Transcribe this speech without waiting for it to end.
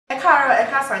káàárọ̀, ẹ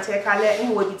káàsán àti ẹ káalẹ́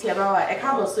ń wo ibi tí ẹ bá wà. Ẹ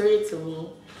káàbọ̀ sórí ètò mi.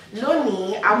 Lónìí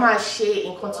a máa ṣe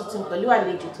nǹkan tuntun pẹ̀lú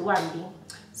àlejò tó wà níbí.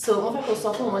 So mo fẹ́ kó sọ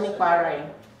fún wọn nípa ara ẹ̀.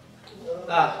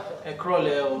 Ẹ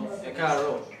kúrọ̀lẹ́ o, ẹ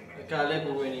káàárọ̀, ẹ káalẹ́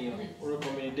gbogbo ènìyàn. Orúkọ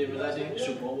mi ni David,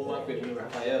 ṣùgbọ́n mo máa ń pè mí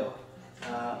RAPHAEL.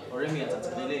 Ọ̀rẹ́ mi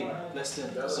àtàtà lélẹ̀ blessing.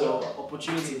 So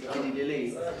opportunity gidi lélẹ̀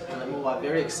and mo wà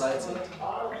very excited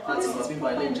láti wà bí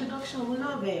my introduction mo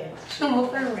love it. Mo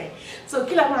fẹ́ràn rẹ̀. So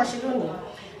kí la máa ṣe lónìí?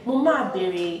 Mo máa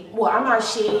bẹ̀rẹ̀, a máa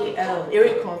ṣe eré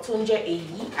kan tó ń jẹ́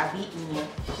èyí àbí ìyẹn,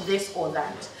 this or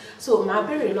that. So màá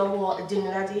bẹ̀rẹ̀ lọ́wọ́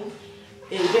Demilade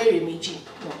ìbéèrè méjì.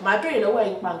 Màá bẹ̀rẹ̀ lọ́wọ́ ẹ̀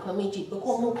nípa nǹkan méjì pé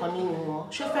kó mú kan nínú wọn.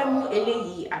 Ṣé ó fẹ́ mú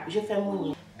eléyìí àbí ṣé ó fẹ́ mú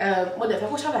yẹn? Mo dẹ̀ fẹ́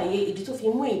kó ṣàlàyé ìdí tó fi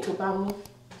mú èyí tó bá mú.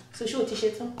 So ṣé o ti ṣe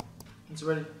tán? It's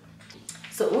ready.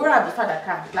 So wúrà àbí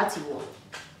fàdákà láti wọ̀?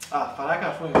 Fàdákà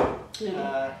fún yín.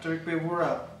 Torí pé wúrà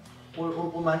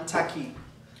ó máa ń tacky.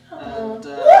 And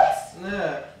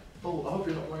yeah. Oh, I hope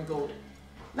you're not wearing gold.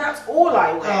 That's all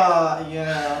I wear.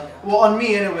 Yeah. Well, on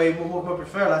me anyway, I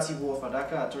prefer láti wọ̀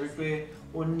fàdákà torí pé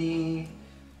ó ní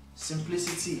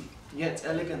simplicity yet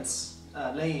elegance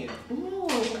lẹ́yìn.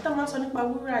 Tá máa sọ nípa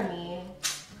wúrà nìyẹn.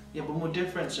 Yeah, but more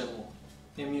different ṣe mo.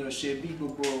 Èmi ò ṣe bí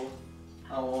gbogbo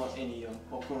àwọn ènìyàn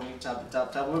ọkùnrin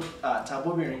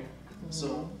tàbóbìnrin. So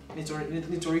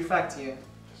nítorí fact yẹn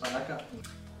fàdákà.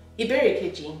 Ìbéèrè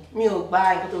kejì, mi ò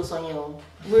gba nǹkan tó sọ yẹn o.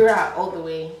 Wúrà all the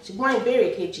way. Ṣùgbọ́n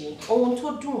ìbéèrè kejì, ohun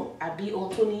tó dùn àbí ohun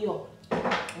tó níyọ̀?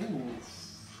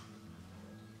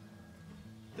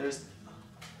 There's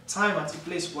time and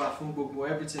place for gbogbo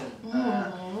everything.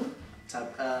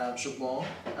 Ṣùgbọ́n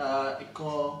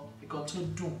ìkan tó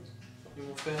dùn ni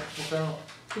mo fẹ́ràn.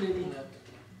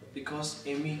 Because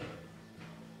èmi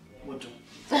mo dùn.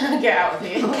 Get out of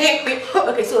here.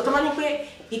 Okay, so tó máa ní pé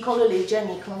ìkan ló lè jẹ́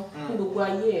nìkan ní gbogbo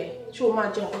ayé ẹ̀. Ṣé o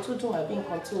máa jẹ nǹkan tó dùn àbí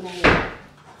nǹkan tó níyọ̀?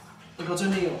 Nǹkan tó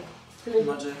níyọ̀ ló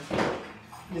máa jẹ.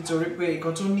 Nítorí pé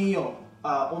nǹkan tó níyọ̀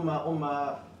ó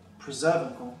máa preserve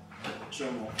nǹkan.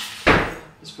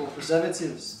 It's for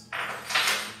preservatives.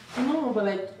 No, but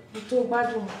like too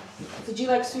bad. Did you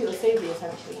like sweet or savory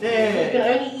essentially? Yeah. You can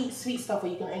only eat sweet stuff or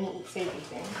you can only eat savory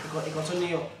things. Nǹkan tó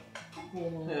níyọ̀.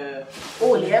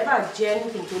 Oh, lè ever jẹ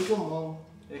anything tó dùn mọ́.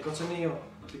 Nǹkan tó níyọ̀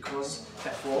because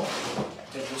ẹ̀fọ́,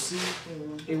 ẹ̀gúsí,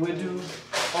 ewédú,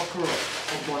 okra,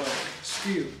 ọ̀gbọ̀nọ̀,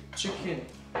 stew, chicken,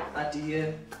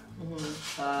 adìyẹ,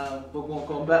 gbogbo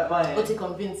nǹkan báyẹn. Ó ti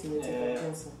convince me,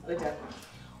 ó dà.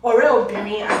 Ọ̀rẹ́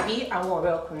obìnrin àbí àwọn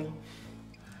ọ̀rẹ́ ọkùnrin?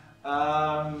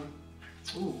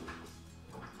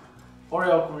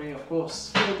 Ọ̀rẹ́ ọkùnrin, of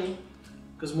course.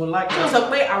 Because more like that. So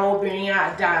pé àwọn obìnrin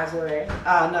á dá as ọ̀rẹ́.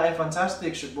 No, it's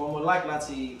fantastic. But more like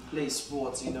láti play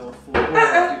sports, you know, football,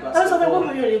 basketball. That's what I'm going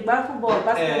to do. Football,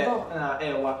 basketball.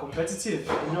 We're competitive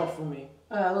enough for me.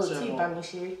 Tí bá mi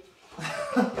ṣeré.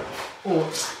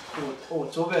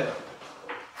 Tó bẹ́ẹ̀.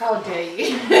 How dare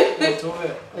you? Tó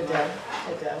bẹ́ẹ̀.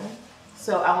 Ó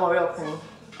So àwọn ọ̀rẹ́ ọkùnrin.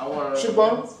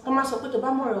 Ṣùgbọ́n tó máa sọ pé tó bá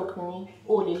mọ̀ ọ̀rẹ́ ọkùnrin,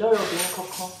 o lè lọ́rẹ́ obìnrin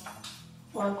kankan.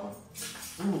 Wọ́n kọ́.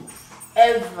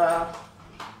 Ever.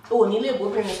 O ní lè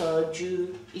bóbìnrin sọ̀rọ̀ ju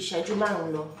ìṣẹ́jú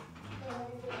 5 lọ.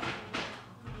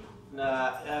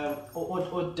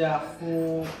 Ó dáa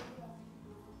fún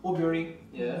obìnrin.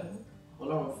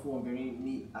 Ọlọ́run fún obìnrin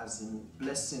ní as in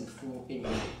blessing fún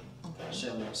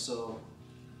ènìyàn. So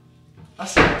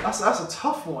that's a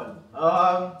tough one.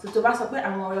 So tó bá sọ pé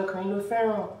àwọn ọ̀rẹ́ ọkùnrin ló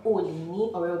fẹ́ràn, o lè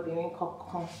ní ọ̀rẹ́ obìnrin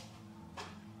kankan.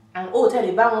 And o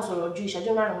tẹ̀lé bá wọn sọ̀rọ̀ ju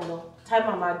ìṣẹ́jú 5 lọ.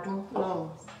 Time máa dún lọ́rùn.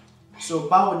 So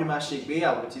báwo ni máa ṣe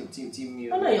ìgbéyàwó tí mi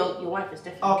ò? Oh no, your wife is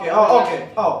different. Okay.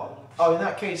 In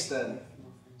that case then.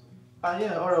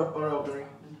 Yeah, ọ̀rẹ́ obìnrin.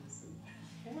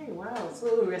 Hey, wow. So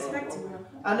respect you.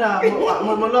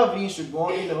 Mo love yín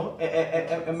ṣùgbọ́n, you know,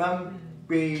 ẹ máa ń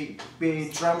gbé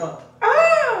drama.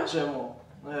 Ṣé mo?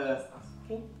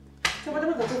 Okay. So what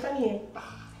about the funny?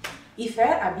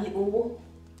 Ìfẹ́ àbí owó?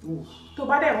 Tó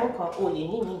bá dẹ̀ mú kan, o lè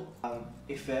ní mi.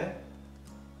 Ìfẹ́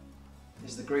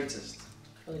is the greatest.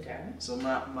 Okay. So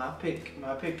my pick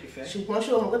ìfẹ́. Ṣùgbọ́n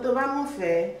ṣé o mọ̀ pé tó bá mú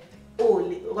fẹ́, o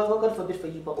lè, God forbid for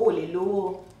you, but o lè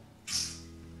lówó.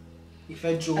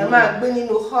 Ìfẹ́ jowó. Ẹ máa gbé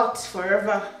nínú hot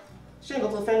forever. Ṣé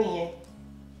nǹkan tó fẹ́ nìyẹn?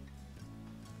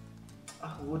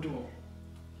 Owó dùn.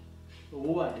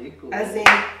 Owó wà lẹ́kọ̀ọ́. As in,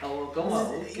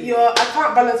 your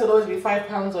account balance will always be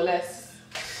 £5 or less.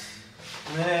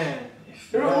 Man.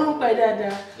 Ronú pẹ́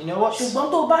dáadáa. You know what?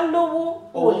 Ṣùgbọ́n tó bá lówó,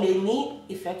 o lè ní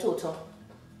ìfẹ́ tòótọ́.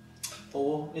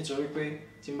 Owó nítorí pé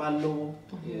tí n bá lówó,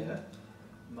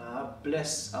 màá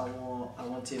bless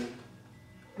àwọn tèmi.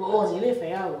 Bó o ní lè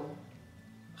fẹ́yàwó.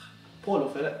 Paul ò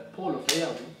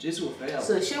fẹ́yàwó, Jésù ò fẹ́yàwó.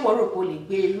 So ṣé wọ́n rò pé o lè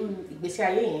gbé irú ìgbésí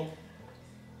ayé yẹn?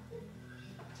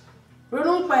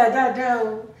 Ronú pa dáadáa o.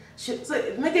 So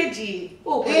méjèèjì.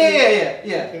 Oh. Yeah.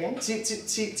 Okay.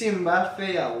 Tí n bá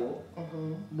fẹ́yàwó,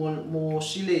 mo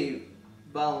sì lè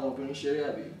bá àwọn obìnrin ṣeré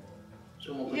àbí.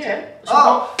 Yeah.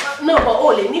 No, but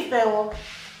oh, lè nífẹ̀ẹ́ wọn.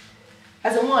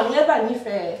 As in one, never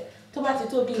nífẹ̀ẹ́. Tó bá ti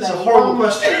tó bí like. It's a horrible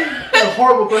question. It's a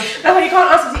horrible question. That's why you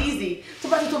can't answer it easy. Tó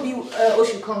bá ti tó bí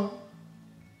oṣù kan.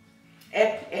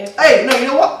 Hey, no, you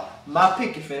know what? My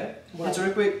pick ìfẹ́.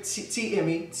 Nítorí pé tí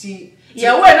èmi tí.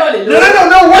 Yeah, wait, no, wait. No,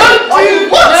 wait.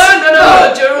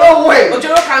 No, wait.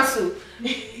 Ojoro cancel.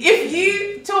 If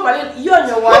you talk about it, you and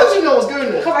your wife. How did you know I was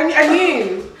going there? Because I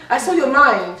knew. I saw your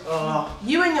mind.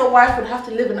 You and your wife would have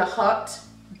to live in a hut.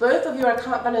 Both of your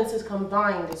account balances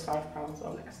combined is £5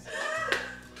 or less.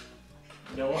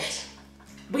 You know what?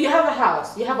 But you have a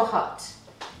house. You have a hut.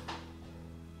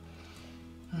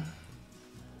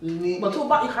 But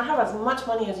you can have as much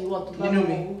money as you want. You know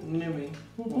me.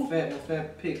 Mon frère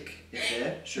pick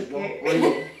ìfẹ́. Ṣùgbọ́n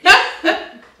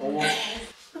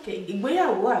Okay,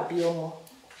 ìgbéyàwó àbí ọmọ.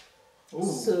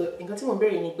 So, nǹkan tí mo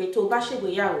béèrè ni pé tó bá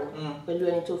ṣègbéyàwó pẹ̀lú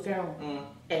ẹni tó fẹ́ràn,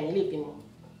 ẹ̀yin lè bímọ.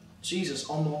 Jesus,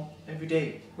 ọmọ every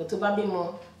day. But tó bá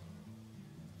bímọ,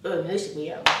 ní lè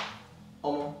ṣègbéyàwó.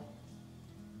 Ọmọ.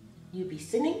 You be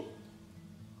sinning?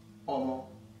 Ọmọ.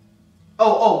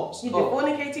 Oh. You be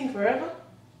fornicating forever?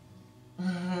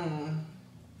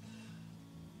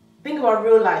 Think about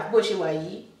real life. Bó ṣe wà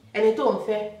yìí, ẹni tó ń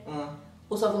fẹ́,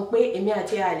 ó sọ fún pé èmi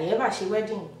àti àlè ẹ bá ṣe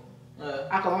wedding.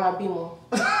 A kàn máa bímọ.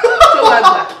 Tó wá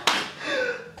gbà.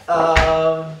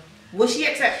 Will she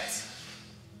accept?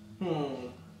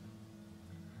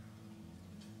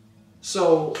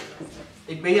 So,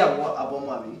 ìgbéyàwó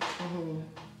àbọ̀mọ́ àbí?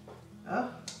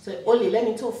 So, o lè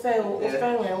lẹ́ni tó fẹ́ o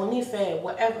fẹ́ràn ẹ̀ o nífẹ̀ẹ́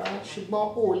whatever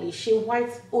ṣùgbọ́n o lè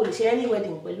ṣe any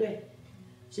wedding pẹ̀lú ẹ̀.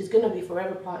 She's gonna be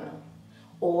forever partner.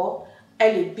 Or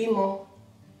ẹ lè bímọ,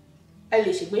 ẹ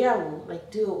lè ṣègbéyàwó,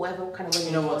 like do whatever kind of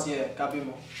wedding. You know what? Yeah, ká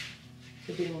bímọ.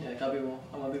 Yeah, ká bímọ.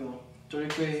 Ọmọ bímọ. Torí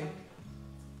pé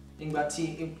nígbà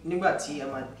tí a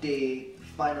máa dé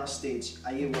final stage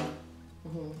ayé wa,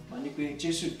 màá ní pé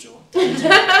Jésù jọ.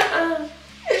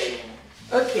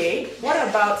 Okay, what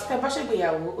about tẹ́ bá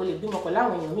ṣègbéyàwó o lè bímọ pẹ̀lú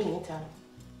àwọn èèyàn míì níta?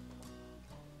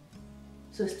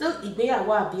 So still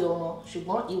ìgbéyàwó àbí ọmọ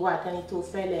ṣùgbọ́n ìwà àtẹni tó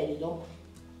fẹ́ lẹ́ẹ̀lì lọ́mọ.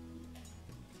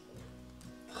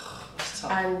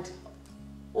 And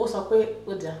ó sọ pé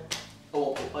ó dà.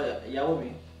 Ìyàwó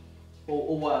mi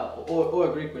ó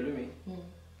agree pẹ̀lú mi.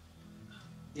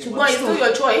 Ṣùgbọ́n it's still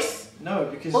your choice. No,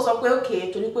 because ó sọ pé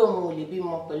okay torí pé òun ò lè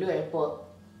bímọ pẹ̀lú ẹ̀, but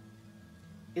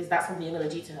is that something you're gonna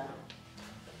do to her?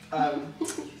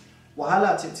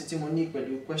 Wàhálà tí mo ní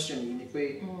pẹ̀lú question yìí ni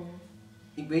pé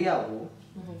ìgbéyàwó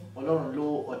Ọlọ́run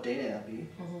ló ordain àbí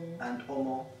and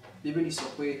ọmọ Bíbélì sọ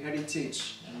pé heritage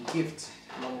and gift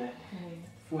lọ́mọ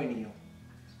fún ènìyàn.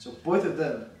 So both of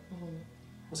them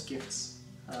was gifts.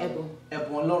 Ẹ̀bùn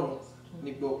Ọlọ́run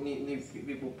ní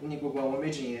gbogbo àwọn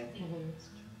méjì yẹn.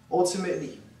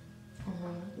 Ultimately,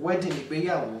 wedding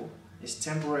ìgbéyàwó is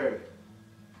temporary.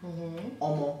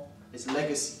 Ọmọ is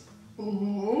legacy.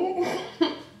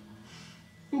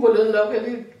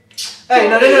 Hey,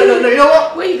 no, you know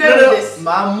what? Where you going with this?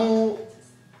 Mamu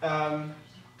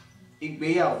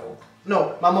ìgbéyàwó.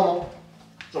 No, my mama.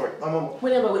 Sorry, my mama.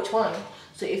 Whatever, which one?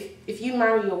 So if you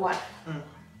marry your wife,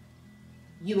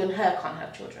 you and her can't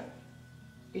have children.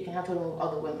 You can have children with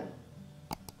other women.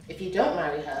 If you don't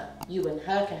marry her, you and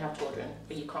her can have children,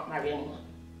 but you can't marry anyone.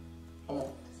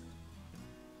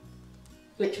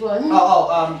 Which one?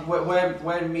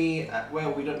 Where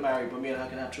we don't marry, but me and her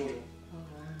can have children.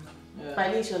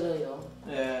 At least you're loyal.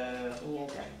 Yeah.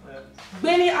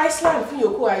 Gbé Iceland fún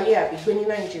yòókù ayé àbí gbé ní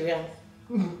Nigeria?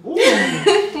 I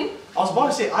was about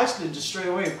to say Iceland just straight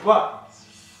away, but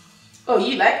oh,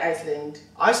 you like Iceland?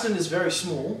 Iceland is very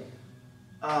small.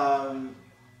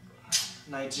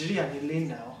 Nigeria nílé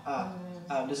now.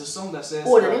 There's a song that says.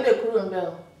 Oh, the nílé kúrò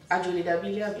ńbẹ̀. Àjòlè dàbí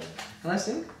ilé àbí. Can I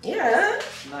sing? Yeah.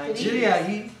 Nigeria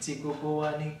yìí tí gbogbo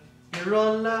wa ní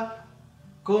irọ́ ńlá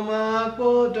kó máa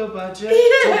gbọ́dọ̀ bàjẹ́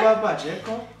tó bá bàjẹ́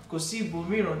kán kò sí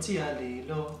ibòmíràn tí a lè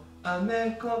lọ.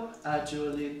 Amẹ́kọ́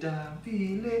àjòlè dàbí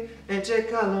ilé ẹ jẹ́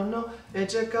ká lọ ná ẹ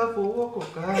jẹ́ ká fowó kò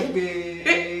ká gbé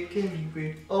kémi gbé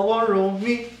ọwọ́ ro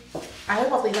mí. I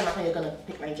hope after you're not you're gonna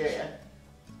pick Nigeria.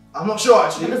 I'm not sure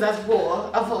actually. Because that's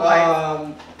war. I thought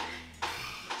like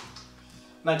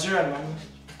Nigeria, man.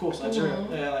 Of course, Nigeria.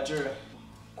 Yeah, Nigeria.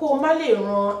 Kó má lè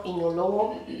ran èèyàn lọ́wọ́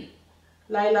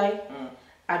láíláí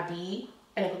àbí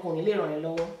ẹnìkan kò ní lè ràn ẹ́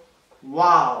lọ́wọ́.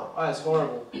 Wow, that's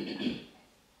horrible.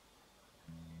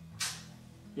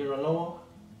 Ìrànlọ́wọ́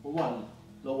ó wà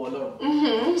lọ́wọ́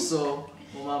Ọlọ́run. So,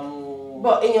 mo máa mú.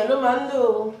 But èèyàn ló máa ń lò.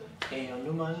 Èèyàn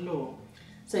ló máa ń lò.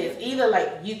 So it's either like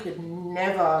you could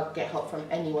never get help from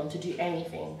anyone to do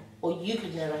anything, or you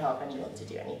could never help anyone to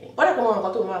do anything. What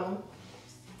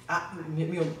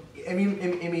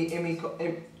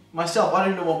myself, I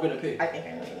don't know what I'm gonna pick. I think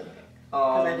I know what you're gonna pick.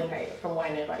 Because I think from what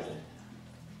I know about you.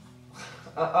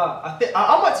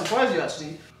 I might surprise you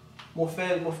actually.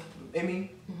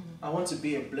 I want to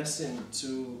be a blessing to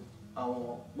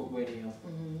our Bogweniyo.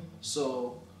 So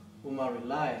we might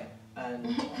rely and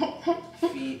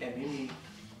be Emimi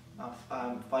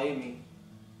and Fayemi.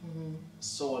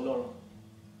 So a lot.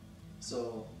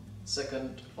 So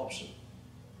second option.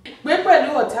 Gbé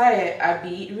pẹ̀lú ọ̀tá ẹ̀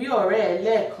àbí rí ọ̀rẹ́ ẹ̀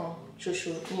lẹ́ẹ̀kan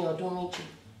ṣoṣo ní ọdún méjì.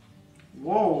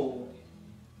 Whoa.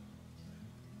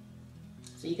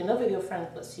 So you can live with your friend,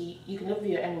 but you can live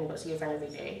with your enemy, but see your friend every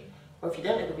day. Or if you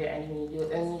don't live with your enemy,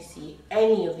 you'll only see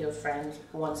any of your friends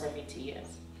once every 2 years.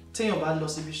 Téèyàn bá lọ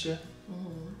síbi iṣẹ́,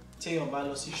 téèyàn bá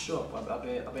lọ sí shop,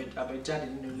 abẹ jáde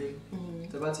nínú ilé,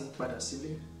 tẹ́ bá ti padà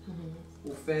sílé,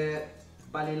 ó fẹ́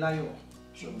balẹ̀ láyọ̀,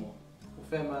 ṣùgbọ́n ó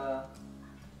fẹ́ máa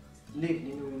live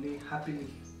nínú ilé happily.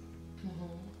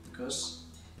 Because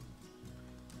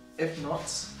if not,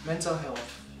 mental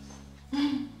health.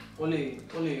 Only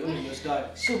just die.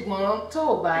 Ṣùgbọ́n tó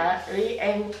o bá rí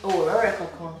ẹni òwúrọ̀ rẹ̀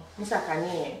kankan ní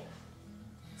sàkání ẹ̀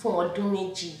fún ọdún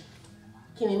méjì,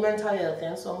 kí ni mental health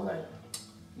ẹ̀ ń sọ mọ́ ẹ̀?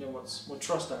 You know what? More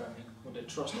trust ara mi. More the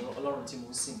trust a lot of things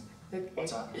will sing.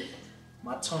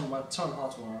 My tongue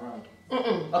heart will around.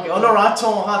 Okay, Ọlọ́run á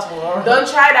turn heart will around. Don't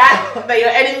try that. But your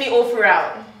enemy offer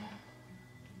out.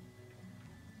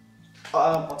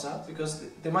 Because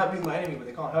they might be my enemy, but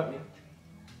they can't hurt me.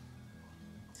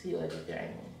 So you live with your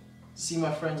enemy. See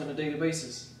my friends on a daily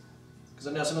basis. Because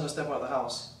I know as soon as I step out of the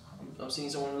house, I'm seeing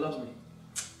someone who loves me.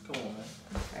 Come on, man.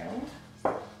 Okay.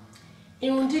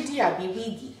 Irun dídì àbí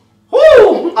wíìgì?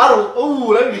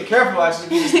 Woo! Let me be careful actually.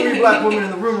 There's 3 black women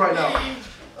in the room right now.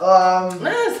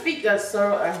 No, speak that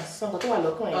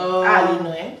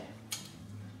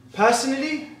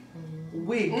Personally,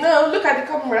 wig. No, look at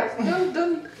the camera.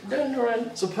 Don't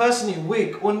run. So personally,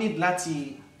 wig only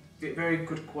lati very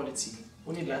good quality.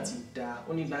 Only lati da,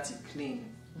 only lati clean.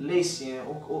 Lace yeah,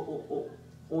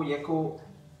 o yeko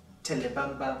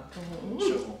telebamba.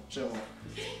 Sure.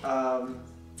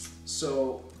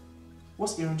 So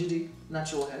what's irundidi?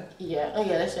 Natural hair? Yeah. Oh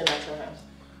yeah, let's say natural hair.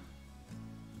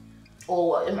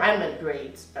 Or I meant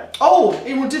braids, but oh,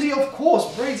 irundidi, of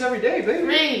course, braids every day, baby.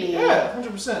 Really? Yeah,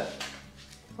 100%.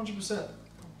 100%.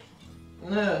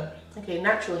 Yeah. Okay,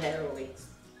 natural hair or wigs.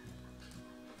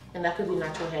 And that could be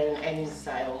natural hair in any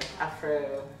style.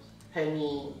 Afro,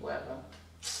 pony, whatever.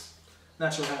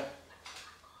 Natural hair.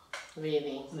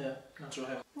 Really? Yeah, natural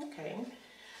hair. Okay.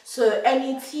 So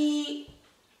any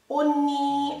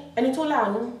tó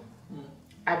lanu,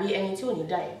 àbí any tí ò ní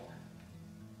dye.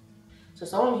 So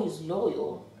someone who's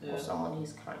loyal or someone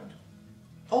who's kind.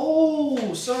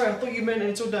 Oh, sorry, I thought you meant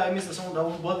any tó die. I meant that someone that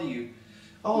won't bother you.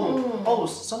 Oh,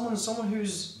 someone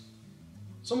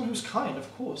who's kind,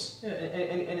 of course. Yeah,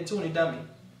 and it's only dummy.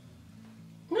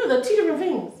 No, they're 2 different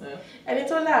things. Yeah. And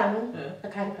it's all a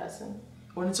kind person.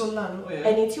 When it's all land, oh yeah.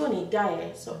 And it's only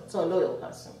die, so a loyal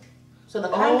person. So the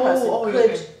kind person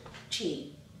could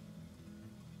cheat.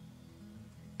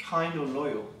 Kind or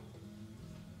loyal?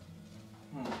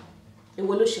 It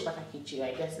will look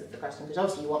I guess is the question. Because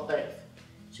obviously you want both.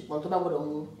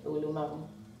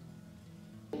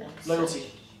 Loyalty.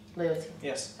 Loyalty.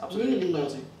 Yes, absolutely. Really?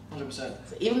 Loyalty. 100%.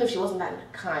 So even if she wasn't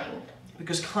that kind.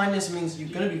 Because kindness means you're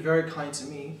going to be very kind to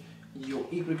me, you're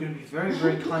equally going to be very,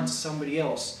 very kind to somebody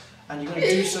else, and you're going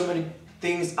to do so many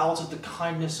things out of the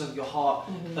kindness of your heart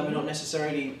that may not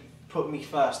necessarily put me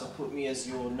first or put me as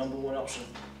your #1 option.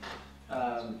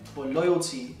 But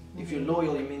loyalty, if you're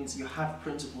loyal, it means you have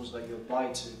principles that you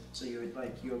abide to. So you're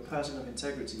a person of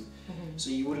integrity. So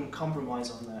you wouldn't compromise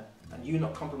on that, and you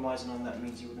not compromising on that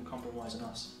means you wouldn't compromise on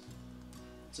us.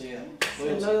 So yeah,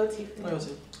 loyalty.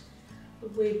 Loyalty.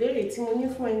 Gbogbo ìbéèrè tí mo ní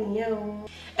fún ẹnìyẹn o.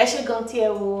 Ẹ ṣé gan tí ẹ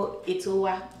wo ètò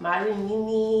wa, màá rí yín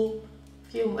ní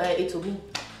fíìmù ètò mi.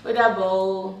 Ó dàbọ̀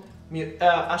o.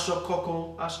 Aṣọ kọ̀ọ̀kan,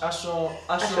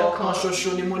 aṣọ kan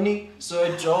ṣoṣo ni mo ní, so ẹ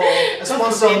jọ̀ọ́,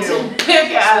 sponsor me o.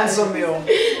 Sponsor me o.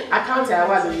 Account ẹ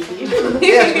wà lórí.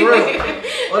 Yeah, for real.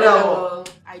 Ó dàbọ̀.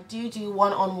 I do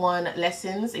one-on-one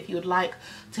lessons. If you would like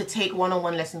to take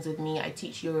one-on-one lessons with me, I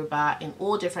teach Yoruba in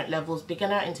all different levels,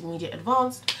 beginner, intermediate,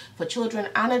 advanced, for children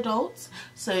and adults.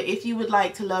 So if you would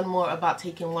like to learn more about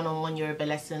taking one-on-one Yoruba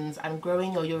lessons and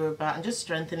growing your Yoruba and just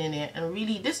strengthening it, and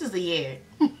really this is the year,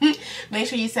 make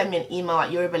sure you send me an email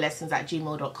at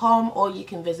yorubalessons@gmail.com, or you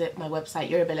can visit my website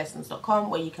yorubalessons.com,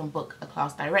 where you can book a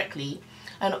class directly.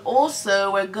 And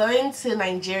also we're going to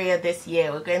Nigeria this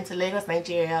year. We're going to Lagos,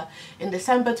 Nigeria in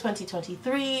December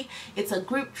 2023. It's a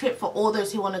group trip for all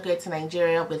those who want to go to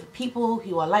Nigeria with people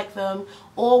who are like them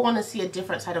or want to see a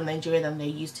different side of Nigeria than they're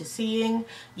used to seeing.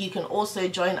 You can also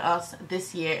join us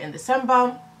this year in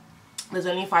December. There's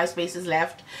only 5 spaces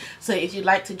left, so if you'd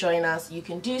like to join us, you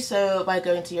can do so by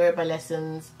going to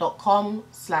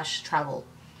yorubalessons.com/travel,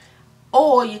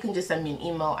 or you can just send me an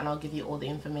email and I'll give you all the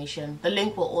information. The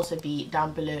link will also be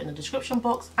down below in the description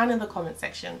box and in the comment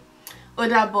section.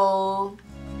 Odabo.